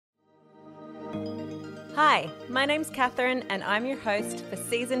Hi, my name's Catherine and I'm your host for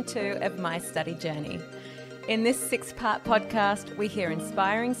Season 2 of My Study Journey. In this 6-part podcast, we hear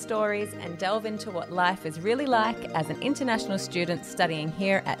inspiring stories and delve into what life is really like as an international student studying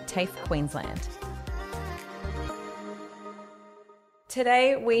here at TAFE Queensland.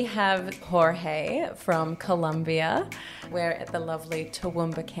 Today we have Jorge from Colombia. We're at the lovely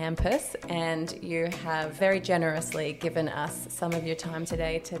Toowoomba campus and you have very generously given us some of your time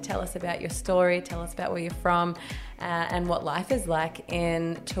today to tell us about your story, tell us about where you're from and what life is like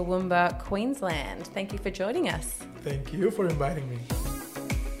in Toowoomba, Queensland. Thank you for joining us. Thank you for inviting me.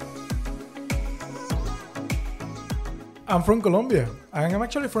 I'm from Colombia. I'm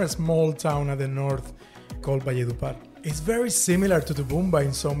actually from a small town at the north called Valledupar. It's very similar to Toowoomba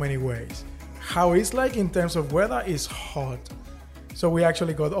in so many ways. How it's like in terms of weather is hot. So we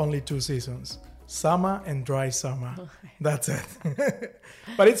actually got only 2 seasons, summer and dry summer. That's it.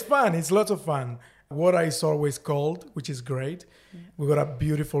 But it's fun. It's lots of fun. Water is always cold, which is great. Yeah. We got a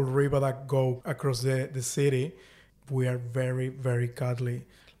beautiful river that go across the city. We are very, very cuddly,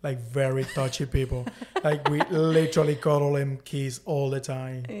 like very touchy people. Like we literally cuddle and kiss all the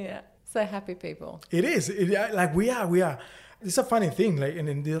time. Yeah. So happy people. It is. Like we are. It's a funny thing. Like,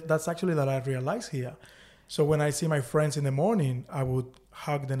 and that's actually that I realized here. So when I see my friends in the morning, I would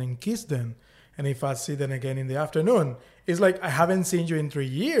hug them and kiss them. And if I see them again in the afternoon, it's like, I haven't seen you in 3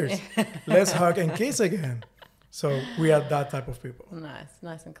 years. Let's hug and kiss again. So we are that type of people.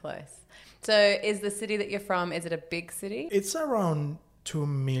 Nice and close. So is the city that you're from, is it a big city? It's around 2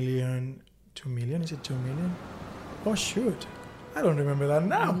 million. 2 million? Is it 2 million? Oh, shoot. I don't remember that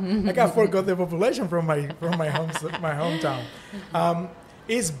now. Like I forgot the population from my hometown.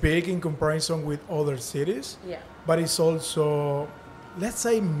 It's big in comparison with other cities, but it's also, let's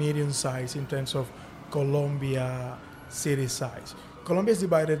say, medium size in terms of Colombia city size. Colombia is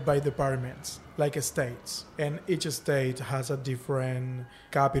divided by departments, like states, and each state has a different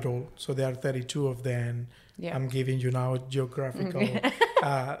capital. So there are 32 of them. Yeah. I'm giving you now geographical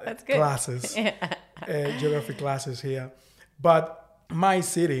classes, geography classes here. But my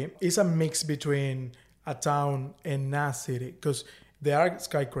city is a mix between a town and a city because there are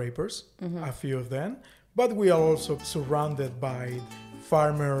skyscrapers, a few of them, but we are also surrounded by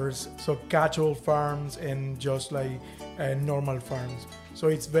farmers, so cattle farms and just like normal farms. So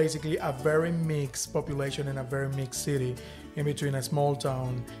it's basically a very mixed population and a very mixed city in between a small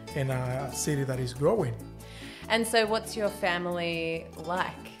town and a city that is growing. And so what's your family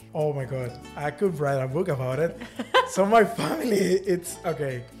like? Oh my God, I could write a book about it. So my family, it's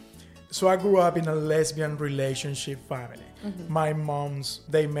okay. So I grew up in a lesbian relationship family. My moms,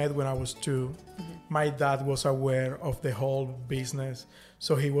 they met when I was 2. My dad was aware of the whole business.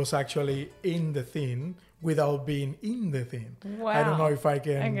 So he was actually in the thing without being in the thing. Wow. I don't know if I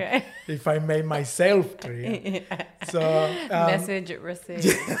can, if I made myself clear. So message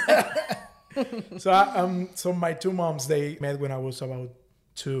received. So my 2 moms, they met when I was about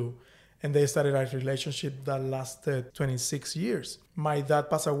 2, and they started a relationship that lasted 26 years. My dad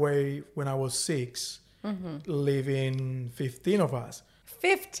passed away when I was 6, leaving 15 of us.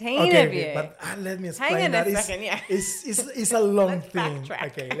 15 of you? But let me explain. Hang on a second, It's a long thing. Backtrack.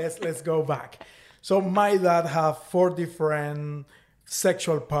 Okay, let's go back. So my dad had 4 different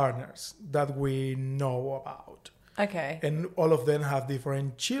sexual partners that we know about. Okay. And all of them have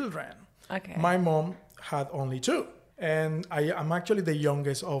different children. Okay. My mom had only 2. And I'm actually the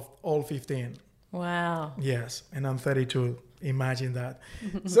youngest of all 15. Wow. Yes, and I'm 32. Imagine that.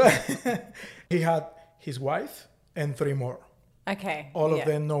 So he had his wife and 3 more. Okay. All of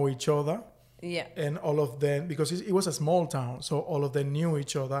them know each other. Yeah. And all of them, because it was a small town, so all of them knew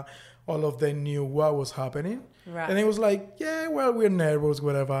each other. All of them knew what was happening. Right. And it was like, yeah, well, we're nervous,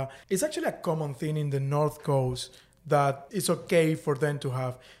 whatever. It's actually a common thing in the North Coast that it's okay for them to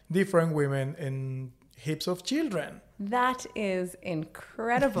have different women and heaps of children. That is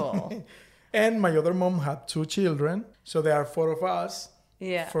incredible. And my other mom had 2 children. So there are 4 of us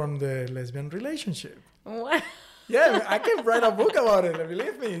from the lesbian relationship. What? Yeah, I can write a book about it.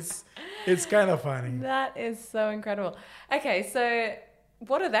 Believe me, it's kind of funny. That is so incredible. Okay, so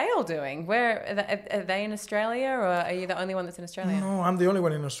what are they all doing? Where are they in Australia, or are you the only one that's in Australia? No, I'm the only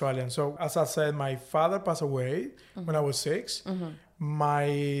one in Australia. So as I said, my father passed away when I was 6.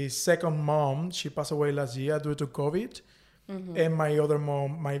 My second mom, she passed away last year due to COVID. And my other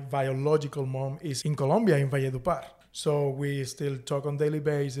mom, my biological mom, is in Colombia, in Valledupar. So we still talk on daily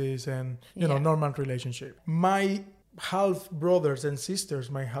basis and, you know, normal relationship. My half brothers and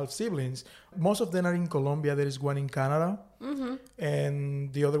sisters, my half siblings, most of them are in Colombia. There is one in Canada.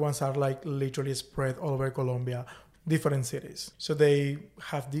 And the other ones are like literally spread all over Colombia. different cities. So they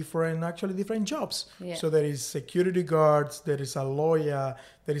have different jobs. Yeah. So there is security guards, there is a lawyer,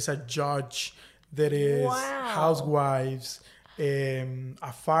 there is a judge, there is housewives,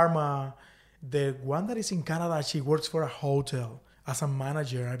 a farmer. The one that is in Canada, she works for a hotel as a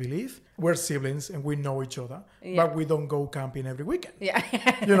manager, I believe. We're siblings and we know each other, but we don't go camping every weekend. Yeah.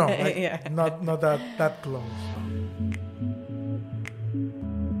 Not that close.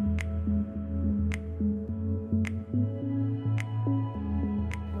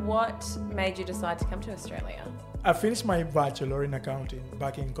 What made you decide to come to Australia? I finished my bachelor in accounting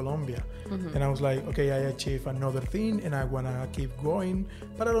back in Colombia, and I was like, okay, I achieved another thing and I want to keep going,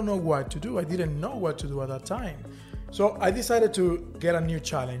 but I don't know what to do. I didn't know what to do at that time. So I decided to get a new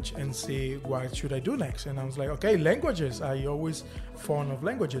challenge and see what should I do next. And I was like, okay, languages. I always fond of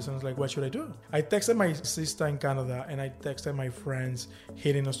languages. And I was like, what should I do? I texted my sister in Canada and I texted my friends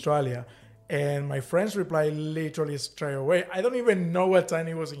here in Australia. And my friends replied literally straight away. I don't even know what time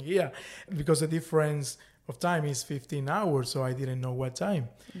it was in here because the difference of time is 15 hours. So I didn't know what time.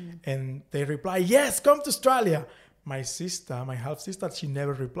 And they replied, yes, come to Australia. My sister, my half sister, she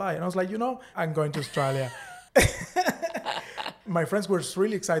never replied. And I was like, I'm going to Australia. My friends were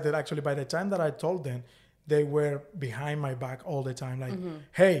really excited. Actually, by the time that I told them, they were behind my back all the time. Like,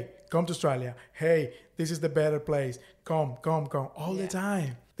 hey, come to Australia. Hey, this is the better place. Come all the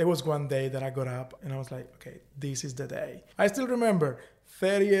time. There was one day that I got up and I was like, okay, this is the day. I still remember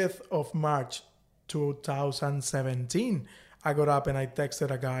 30th of March, 2017. I got up and I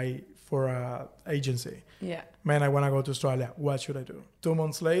texted a guy for an agency. Yeah. Man, I want to go to Australia. What should I do? 2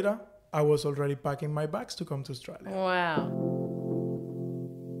 months later, I was already packing my bags to come to Australia. Wow.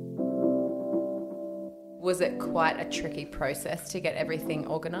 Was it quite a tricky process to get everything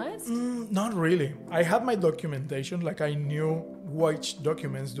organized? Not really. I had my documentation, like I knew which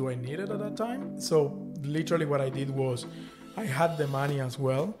documents do I needed at that time. So literally what I did was I had the money as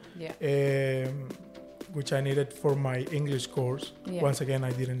well, which I needed for my English course. Yeah. Once again,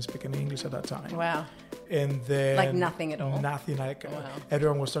 I didn't speak any English at that time. Wow. And then like nothing at all. Nothing. Like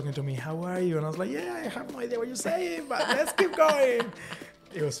everyone was talking to me, how are you? And I was like, yeah, I have no idea what you're saying, but let's keep going.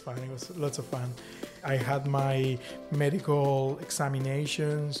 It was fun. It was lots of fun. I had my medical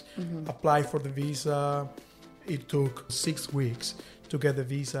examinations, applied for the visa. It took 6 weeks to get the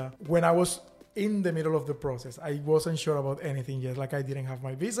visa. When I was in the middle of the process, I wasn't sure about anything yet. Like I didn't have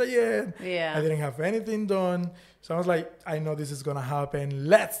my visa yet. Yeah. I didn't have anything done. So I was like, I know this is going to happen.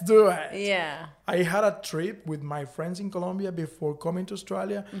 Let's do it. Yeah. I had a trip with my friends in Colombia before coming to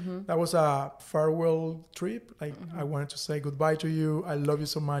Australia. That was a farewell trip. Like I wanted to say goodbye to you. I love you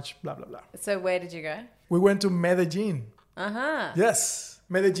so much, blah, blah, blah. So where did you go? We went to Medellin. Uh-huh. Yes.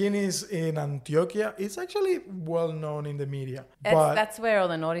 Medellin is in Antioquia. It's actually well known in the media. That's where all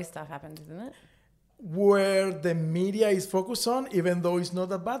the naughty stuff happens, isn't it? Where the media is focused on, even though it's not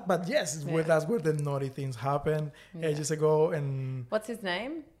that bad. But yes, that's where the naughty things happened ages ago. And what's his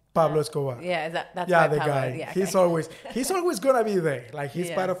name? Pablo Escobar. Yeah, that's the Pablo. guy. Yeah, okay. He's always gonna be there. Like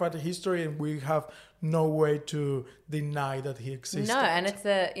he's part of our history, and we have no way to deny that he exists. No, and it's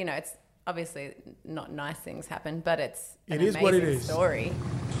it's obviously not nice things happen, but it is what it is. Story.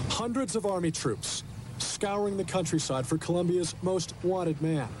 Hundreds of army troops scouring the countryside for Colombia's most wanted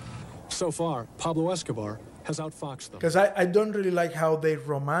man. So far, Pablo Escobar has outfoxed them. Because I don't really like how they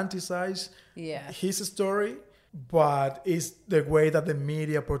romanticize his story, but it's the way that the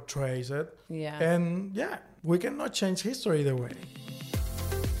media portrays it. Yeah. And we cannot change history either way.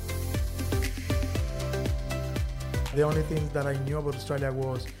 The only thing that I knew about Australia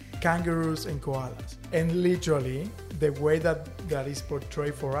was kangaroos and koalas. And literally, the way that is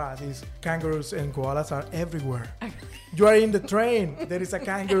portrayed for us is kangaroos and koalas are everywhere. You are in the train, there is a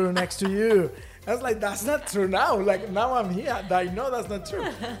kangaroo next to you. I was like, that's not true now. Like, now I'm here, I know that's not true.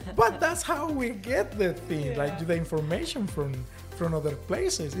 But that's how we get the thing, like the information from other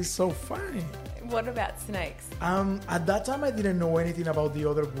places. It's so funny. What about snakes? At that time, I didn't know anything about the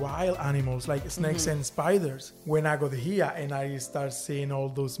other wild animals like snakes and spiders. When I got here and I start seeing all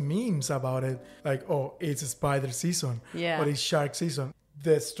those memes about it, like, oh, it's spider season, or it's shark season.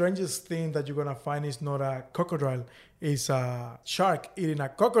 The strangest thing that you're gonna find is not a crocodile, it's a shark eating a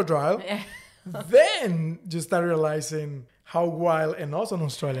crocodile. Then you start realizing how wild and awesome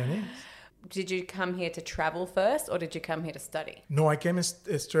Australia is. Did you come here to travel first, or did you come here to study? No, I came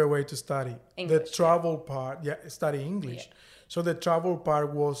straight away to study. English, the travel part, study English. Yeah. So the travel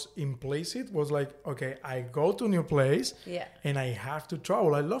part was implicit, was like, okay, I go to a new place and I have to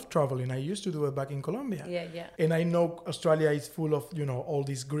travel. I love traveling. I used to do it back in Colombia. And I know Australia is full of, all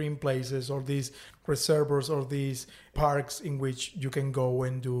these green places or these reservoirs or these parks in which you can go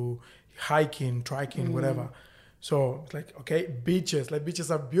and do hiking, trekking, whatever. So it's like, okay, beaches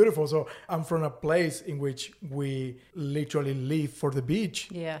are beautiful. So I'm from a place in which we literally live for the beach.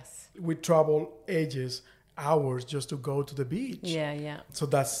 Yes. We travel hours just to go to the beach. Yeah. So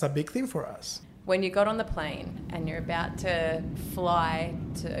that's a big thing for us. When you got on the plane and you're about to fly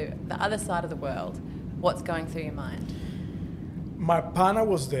to the other side of the world, what's going through your mind? My partner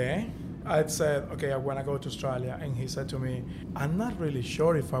was there. I said, okay, I want to go to Australia. And he said to me, I'm not really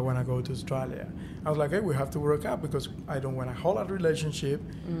sure if I want to go to Australia. I was like, hey, we have to work out because I don't want to hold a relationship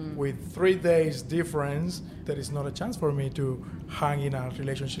with 3 days difference. There is not a chance for me to hang in a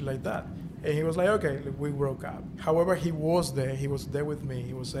relationship like that. And he was like, okay, we broke up. However, he was there with me.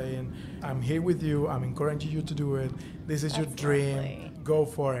 He was saying, I'm here with you. I'm encouraging you to do it. This is your dream. Lovely. Go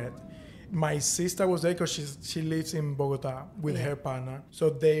for it. My sister was there because she lives in Bogota with her partner. So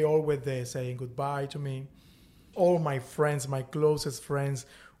they all were there saying goodbye to me. All my friends, my closest friends,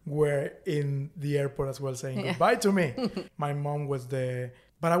 were in the airport as well saying goodbye to me. My mom was there.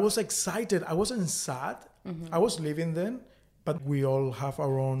 But I was excited. I wasn't sad. I was leaving then. But we all have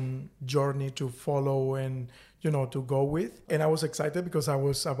our own journey to follow and, to go with. And I was excited because I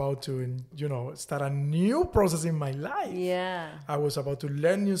was about to, start a new process in my life. Yeah. I was about to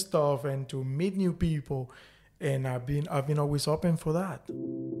learn new stuff and to meet new people. And I've been always open for that.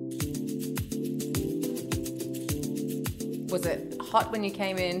 Was it hot when you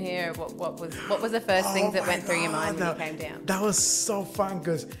came in here? What was the first things that went through your mind when you came down? That was so fun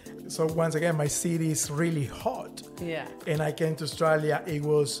because, once again, my city is really hot. Yeah. And I came to Australia, it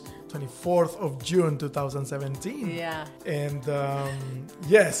was 24th of June, 2017. Yeah. And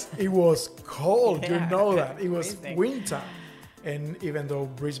yes, it was cold, Yeah. you know that. It was Amazing. winter. And even though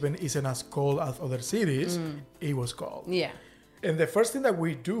Brisbane isn't as cold as other cities, it was cold. Yeah. And the first thing that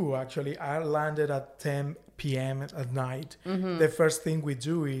we do, actually, I landed at 10 p.m. at night. The first thing we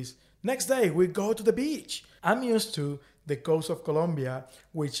do is, next day, we go to the beach. I'm used to the coast of Colombia,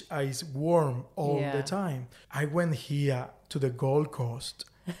 which is warm all the time. I went here to the Gold Coast.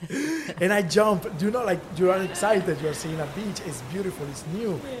 And I jump. You are excited. You are seeing a beach. It's beautiful. It's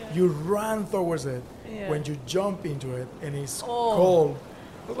new. Yeah. You run towards it. Yeah. When you jump into it and it's cold.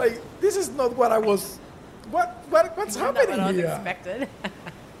 Like, this is not what I was... What's happening not what here? I was expected.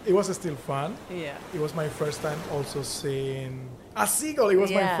 It was still fun. Yeah. It was my first time also seeing a seagull. It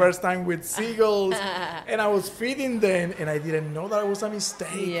was my first time with seagulls. And I was feeding them and I didn't know that it was a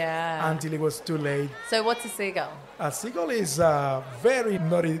mistake until it was too late. So what's a seagull? A seagull is a very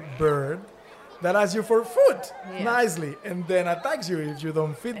naughty bird that asks you for food nicely and then attacks you if you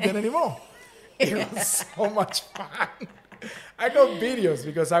don't feed them anymore. It was so much fun. I got videos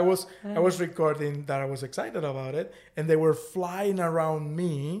because I was recording that I was excited about it, and they were flying around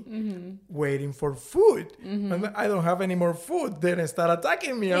me waiting for food. And I don't have any more food. Then they start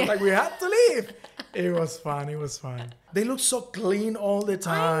attacking me. I'm like, we had to leave. It was fun. They look so clean all the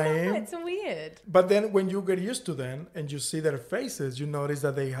time. I know, it's weird. But then when you get used to them and you see their faces, you notice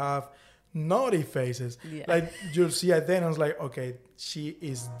that they have naughty faces. Yeah. Like you'll see it then, I was like, okay, she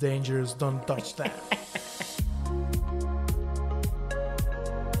is dangerous. Don't touch that.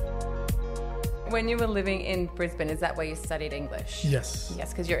 When you were living in Brisbane, is that where you studied English? Yes.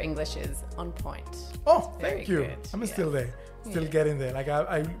 Yes, because your English is on point. Oh, thank you. Good. I'm still there. Still getting there. Like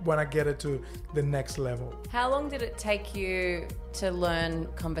I want to get it to the next level. How long did it take you to learn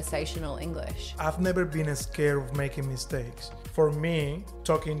conversational English? I've never been scared of making mistakes. For me,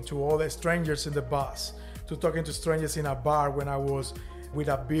 talking to all the strangers in the bus, to talking to strangers in a bar when I was with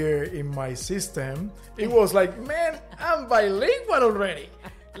a beer in my system, it was like, man, I'm bilingual already.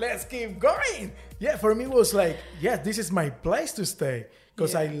 Let's keep going. Yeah, for me it was like, this is my place to stay.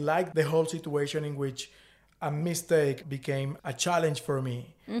 Because I like the whole situation in which a mistake became a challenge for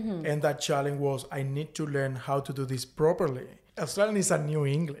me. And that challenge was, I need to learn how to do this properly. Australian is a new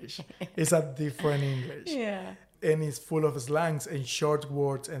English. It's a different English. Yeah. And it's full of slangs and short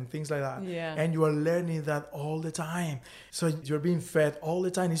words and things like that. Yeah. And you are learning that all the time. So you're being fed all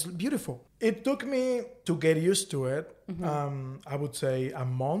the time. It's beautiful. It took me to get used to it, I would say a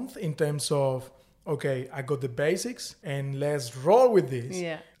month in terms of, okay, I got the basics and let's roll with this.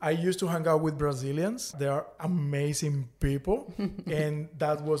 Yeah. I used to hang out with Brazilians. They are amazing people. And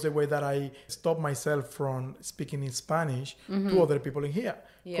that was the way that I stopped myself from speaking in Spanish to other people in here.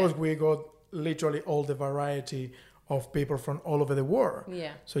 Because we got literally all the variety of people from all over the world.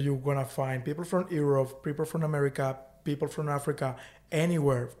 Yeah. So you're going to find people from Europe, people from America, people from Africa,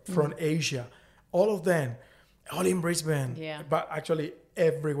 anywhere, from Asia, all of them, all in Brisbane. Yeah. But actually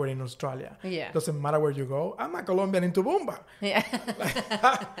everywhere in Australia. Yeah. Doesn't matter where you go. I'm a Colombian in Toowoomba. Yeah.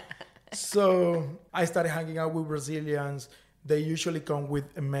 So I started hanging out with Brazilians, they usually come with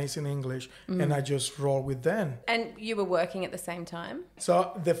amazing English, and I just roll with them. And you were working at the same time?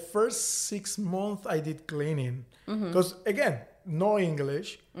 So the first 6 months I did cleaning because again, no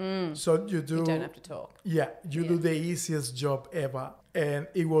English, so you You don't have to talk. Yeah, you do the easiest job ever, and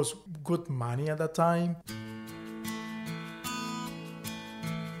it was good money at that time.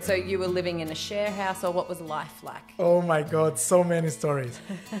 So you were living in a share house, or what was life like? Oh my God, so many stories.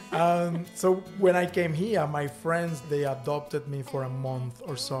 So when I came here, my friends, they adopted me for a month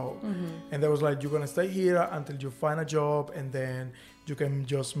or so. And they was like, you're going to stay here until you find a job, and then you can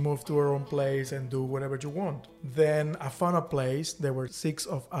just move to your own place and do whatever you want. Then I found a place. There were 6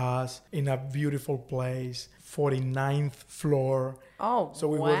 of us in a beautiful place, 49th floor. Oh, So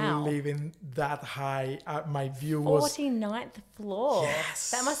we wow. were living that high. My view was... 49th floor.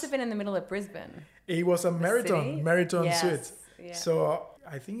 Yes. That must have been in the middle of Brisbane. It was a city? Meriton Yes, Suite. yeah. So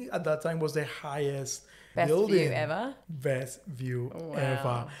I think at that time was the highest Best building. view ever? Best view Wow.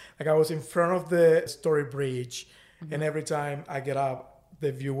 ever. Like I was in front of the Story Bridge, and every time I get up,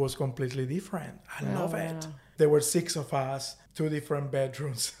 the view was completely different. I love it. wow. There were 6 of us, 2 different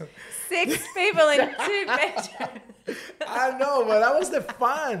bedrooms. 6 people in 2 bedrooms. I know, but that was the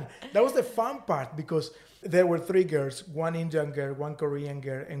fun. That was the fun part because there were 3 girls, 1 Indian girl, 1 Korean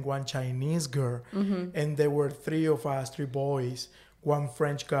girl, and 1 Chinese girl. And there were 3 of us, 3 boys, 1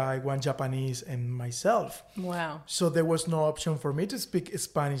 French guy, 1 Japanese, and myself. Wow. So there was no option for me to speak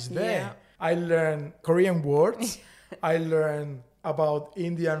Spanish there. Yeah. I learned Korean words. I learned about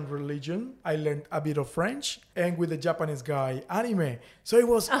Indian religion. I learned a bit of French, and with the Japanese guy, anime. So it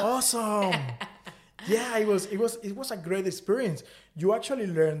was awesome. Yeah, it was a great experience. You actually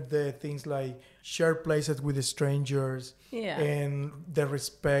learn the things like share places with the strangers, Yeah. and the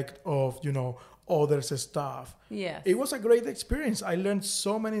respect of, others' stuff. Yes. It was a great experience. I learned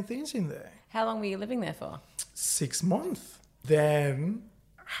so many things in there. How long were you living there for? 6 months. Then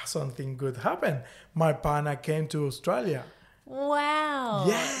something good happened. My partner came to Australia. Wow.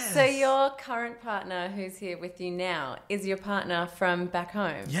 Yes. So your current partner who's here with you now is your partner from back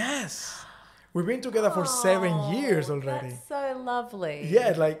home? Yes. We've been together for 7 years already. That's so lovely.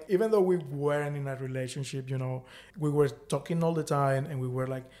 Yeah, like even though we weren't in a relationship, we were talking all the time, and we were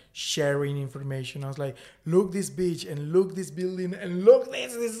like sharing information. I was like, look this beach, and look this building, and look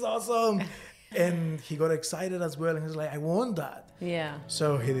this is awesome. And he got excited as well, and he was like, I want that. Yeah.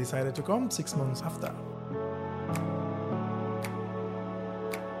 So he decided to come 6 months after.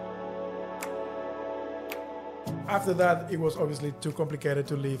 After that, it was obviously too complicated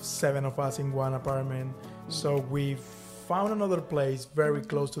to live 7 of us in one apartment. So we found another place very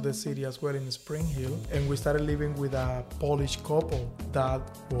close to the city as well in Spring Hill. And we started living with a Polish couple. That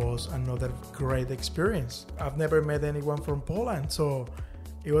was another great experience. I've never met anyone from Poland. So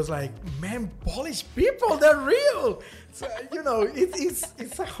it was like, man, Polish people, they're real. So,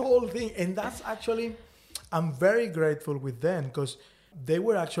 it's a whole thing. And that's actually, I'm very grateful with them because they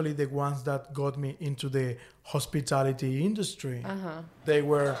were actually the ones that got me into the hospitality industry. They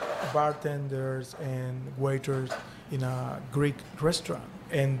were bartenders and waiters in a Greek restaurant.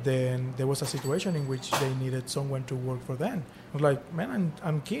 And then there was a situation in which they needed someone to work for them. I was like, man,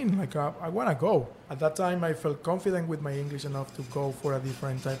 I'm keen. Like, I want to go. At that time, I felt confident with my English enough to go for a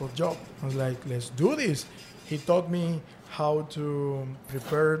different type of job. I was like, let's do this. He taught me how to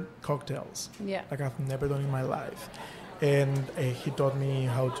prepare cocktails. Yeah. Like I've never done in my life. And he taught me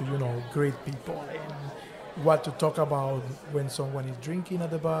how to, greet people and what to talk about when someone is drinking at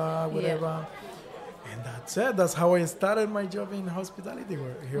the bar, whatever. Yeah. And that's it. That's how I started my job in hospitality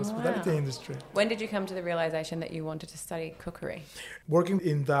industry. When did you come to the realization that you wanted to study cookery? Working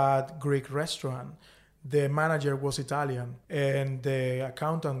in that Greek restaurant, the manager was Italian and the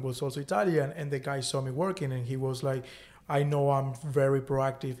accountant was also Italian, and the guy saw me working and he was like, I know I'm very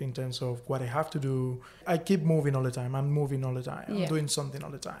proactive in terms of what I have to do. I keep moving all the time. I'm moving all the time. Yeah. I'm doing something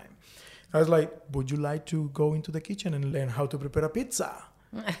all the time. I was like, would you like to go into the kitchen and learn how to prepare a pizza?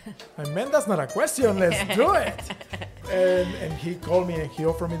 I mean, that's not a question. Let's do it. And he called me and he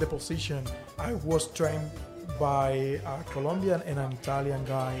offered me the position. I was trained by a Colombian and an Italian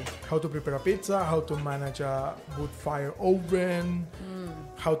guy how to prepare a pizza, how to manage a wood fire oven,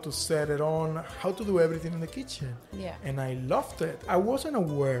 how to set it on, how to do everything in the kitchen. Yeah. And I loved it. I wasn't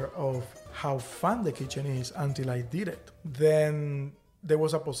aware of how fun the kitchen is until I did it. Then there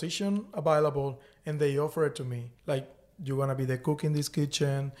was a position available and they offered it to me. Like, you're going to be the cook in this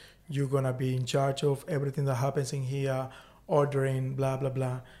kitchen. You're going to be in charge of everything that happens in here, ordering, blah, blah,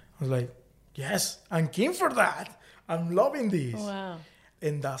 blah. I was like, yes, I'm keen for that. I'm loving this. Wow.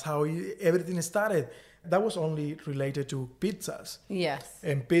 And that's how everything started. That was only related to pizzas. Yes.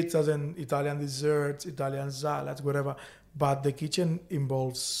 And pizzas and Italian desserts, Italian salads, whatever. But the kitchen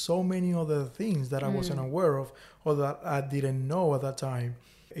involves so many other things that I wasn't aware of or that I didn't know at that time.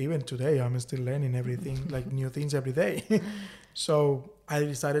 Even today, I'm still learning everything, like new things every day. So I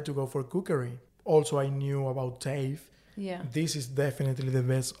decided to go for cookery. Also, I knew about TAFE. Yeah. This is definitely the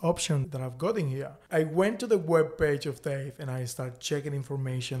best option that I've gotten here. I went to the webpage of TAFE and I started checking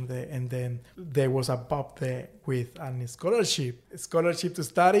information there. And then there was a pop there with a scholarship to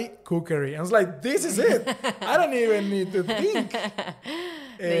study cookery. I was like, this is it. I don't even need to think.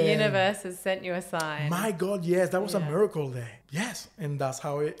 The universe has sent you a sign. My God, yes, that was a miracle there. Yes, and that's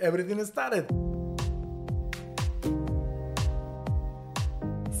how everything started.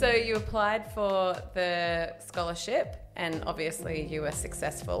 So you applied for the scholarship and obviously you were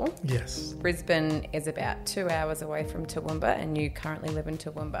successful. Yes. Brisbane is about 2 hours away from Toowoomba and you currently live in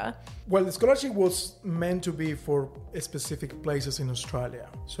Toowoomba. Well, the scholarship was meant to be for specific places in Australia.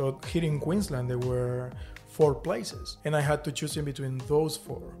 So here in Queensland, there were 4 places and I had to choose in between those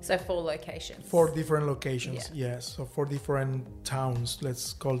 4. So 4 locations. 4 different locations, yes. So 4 different towns,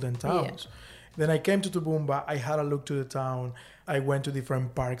 let's call them towns. Yeah. Then I came to Toowoomba, I had a look to the town. I went to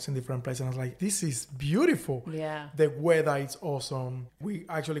different parks in different places and I was like, this is beautiful. Yeah. The weather is awesome. We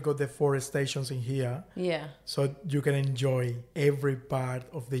actually got the 4 stations in here. Yeah. So you can enjoy every part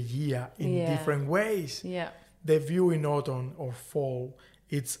of the year in different ways. Yeah. The view in autumn or fall,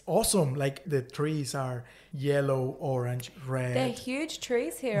 it's awesome. Like the trees are yellow, orange, red. They're huge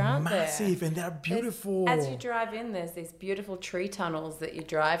trees here, aren't they? Massive, and they're beautiful. As you drive in, there's these beautiful tree tunnels that you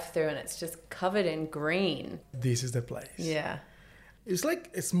drive through and it's just covered in green. This is the place. Yeah. It's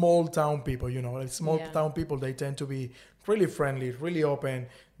like small town people, you know. Like small town people, they tend to be really friendly, really open.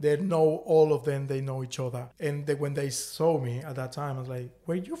 They know all of them. They know each other. And when they saw me at that time, I was like,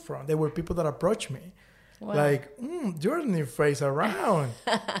 where are you from? There were people that approached me. Wow. Like, you're a new face around.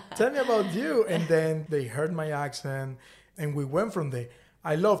 Tell me about you. And then they heard my accent and we went from there.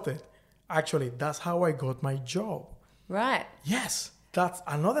 I loved it. Actually, that's how I got my job. Right. Yes. That's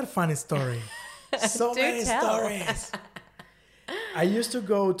another funny story. So many stories. I used to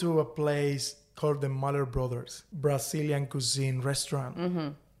go to a place called the Mahler Brothers Brazilian cuisine restaurant.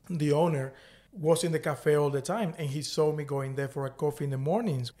 Mm-hmm. The owner was in the cafe all the time and he saw me going there for a coffee in the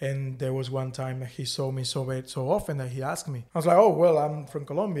mornings. And there was one time that he saw me so often that he asked me. I was like, oh, well, I'm from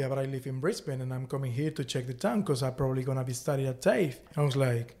Colombia, but I live in Brisbane and I'm coming here to check the town because I'm probably going to be studying at TAFE. I was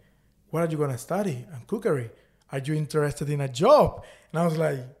like, what are you going to study? Cookery. Are you interested in a job? And I was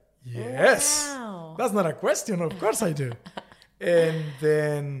like, yes. Wow. That's not a question. Of course I do. And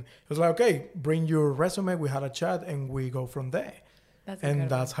then it was like, okay, bring your resume. We had a chat and we go from there.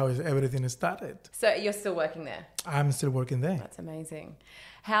 That's how everything started. So you're still working there? I'm still working there. That's amazing.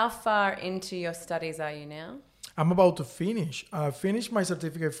 How far into your studies are you now? I'm about to finish. I finished my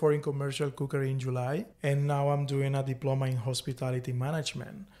certificate for in commercial cookery in July. And now I'm doing a diploma in hospitality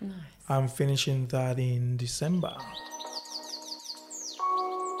management. Nice. I'm finishing that in December.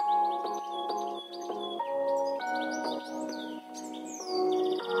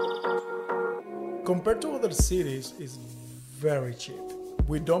 Compared to other cities, it's very cheap.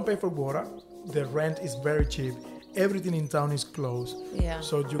 We don't pay for water. The rent is very cheap. Everything in town is close. Yeah.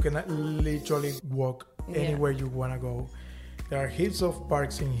 So you can literally walk anywhere you want to go. There are heaps of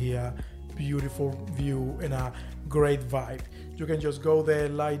parks in here, beautiful view and a great vibe. You can just go there,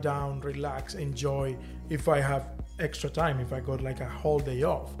 lie down, relax, enjoy. If I have extra time, if I got like a whole day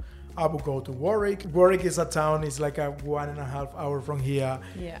off, I would go to Warwick. Warwick is a town, it's like a 1.5 hour from here.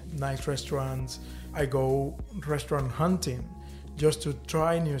 Yeah. Nice restaurants. I go restaurant hunting just to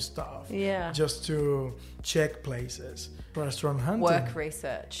try new stuff. Yeah. Just to check places. Restaurant hunting. Work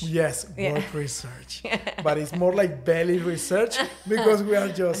research. Yes, work research. But it's more like belly research because we are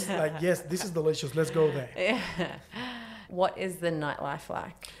just like, yes, this is delicious. Let's go there. Yeah. What is the nightlife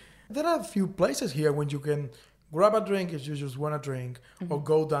like? There are a few places here when you can grab a drink if you just want to drink, or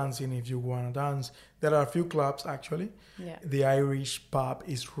go dancing if you want to dance. There are a few clubs, actually. Yeah. The Irish pub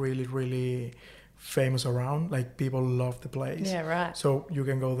is really, really famous around. Like, people love the place. Yeah, right. So you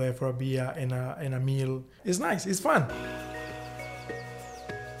can go there for a beer and a meal. It's nice. It's fun.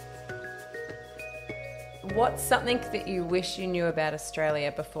 What's something that you wish you knew about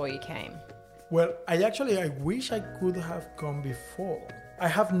Australia before you came? Well, I wish I could have come before. I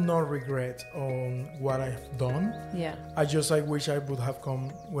have no regret on what I've done. Yeah. I wish I would have come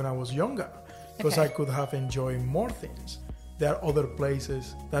when I was younger, because I could have enjoyed more things. There are other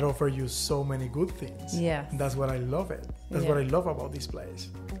places that offer you so many good things. Yeah. That's what I love it. That's what I love about this place.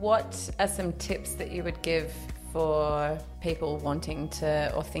 What are some tips that you would give for people wanting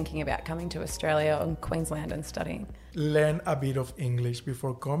to or thinking about coming to Australia or Queensland and studying? Learn a bit of English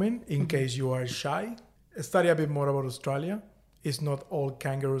before coming in case you are shy. study a bit more about Australia. It's not all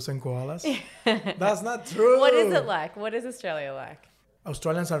kangaroos and koalas. That's not true. What is it like? What is Australia like?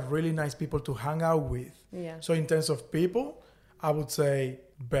 Australians are really nice people to hang out with. Yeah. So in terms of people, I would say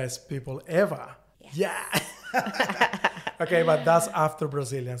best people ever. Yeah. Okay, but that's after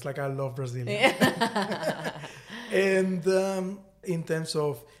Brazilians. Like, I love Brazilians. And in terms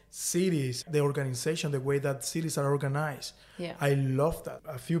of cities, the organization, the way that cities are organized, I love that.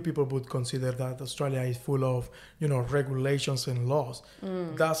 A few people would consider that Australia is full of, regulations and laws.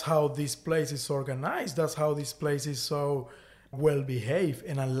 That's how this place is organized. That's how this place is so well behaved.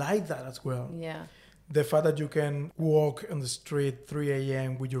 And I like that as well. Yeah. The fact that you can walk on the street 3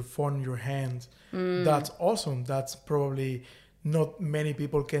 a.m. with your phone in your hand, that's awesome. That's probably not many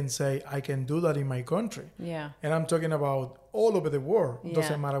people can say, I can do that in my country. Yeah. And I'm talking about all over the world. Yeah.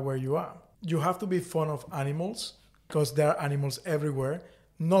 Doesn't matter where you are. You have to be fond of animals because there are animals everywhere.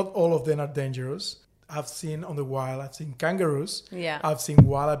 Not all of them are dangerous. I've seen on the wild, I've seen kangaroos. Yeah. I've seen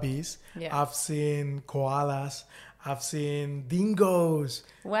wallabies. Yeah. I've seen koalas. I've seen dingoes.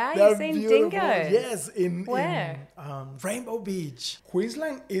 Wow, They're you've seen beautiful. dingoes? Yes, Where? in Rainbow Beach.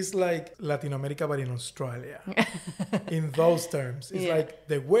 Queensland is like Latin America, but in Australia. In those terms. It's like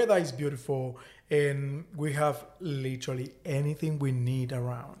the weather is beautiful and we have literally anything we need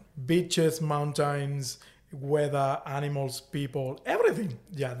around. Beaches, mountains, weather, animals, people, everything.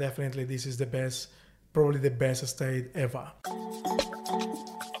 Yeah, definitely this is the best, probably the best state ever.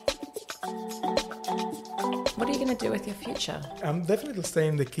 What are you going to do with your future? I'm definitely staying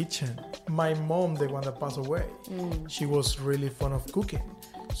in the kitchen. My mom, the one that passed away, she was really fond of cooking.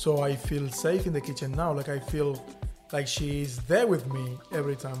 So I feel safe in the kitchen now. Like, I feel like she's there with me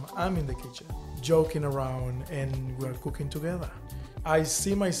every time I'm in the kitchen, joking around, and we're cooking together. I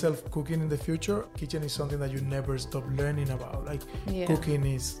see myself cooking in the future. Kitchen is something that you never stop learning about. Like, cooking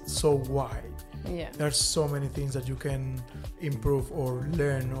is so wide. Yeah. There's so many things that you can improve or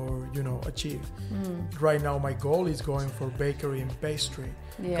learn or, achieve. Right now, my goal is going for bakery and pastry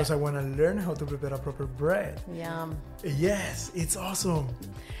because I want to learn how to prepare a proper bread. Yum. Yes, it's awesome.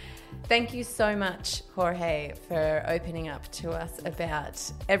 Thank you so much, Jorge, for opening up to us about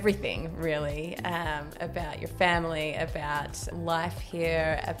everything, really, about your family, about life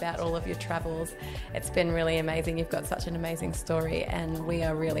here, about all of your travels. It's been really amazing. You've got such an amazing story, and we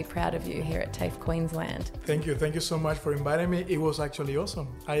are really proud of you here at TAFE Queensland. Thank you. Thank you so much for inviting me. It was actually awesome.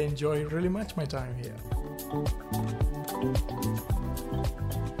 I enjoy really much my time here.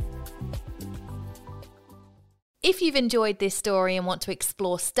 If you've enjoyed this story and want to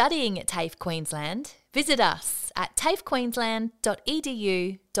explore studying at TAFE Queensland, visit us at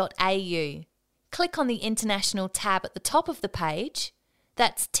tafequeensland.edu.au. Click on the International tab at the top of the page.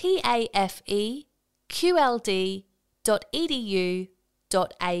 That's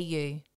tafeqld.edu.au.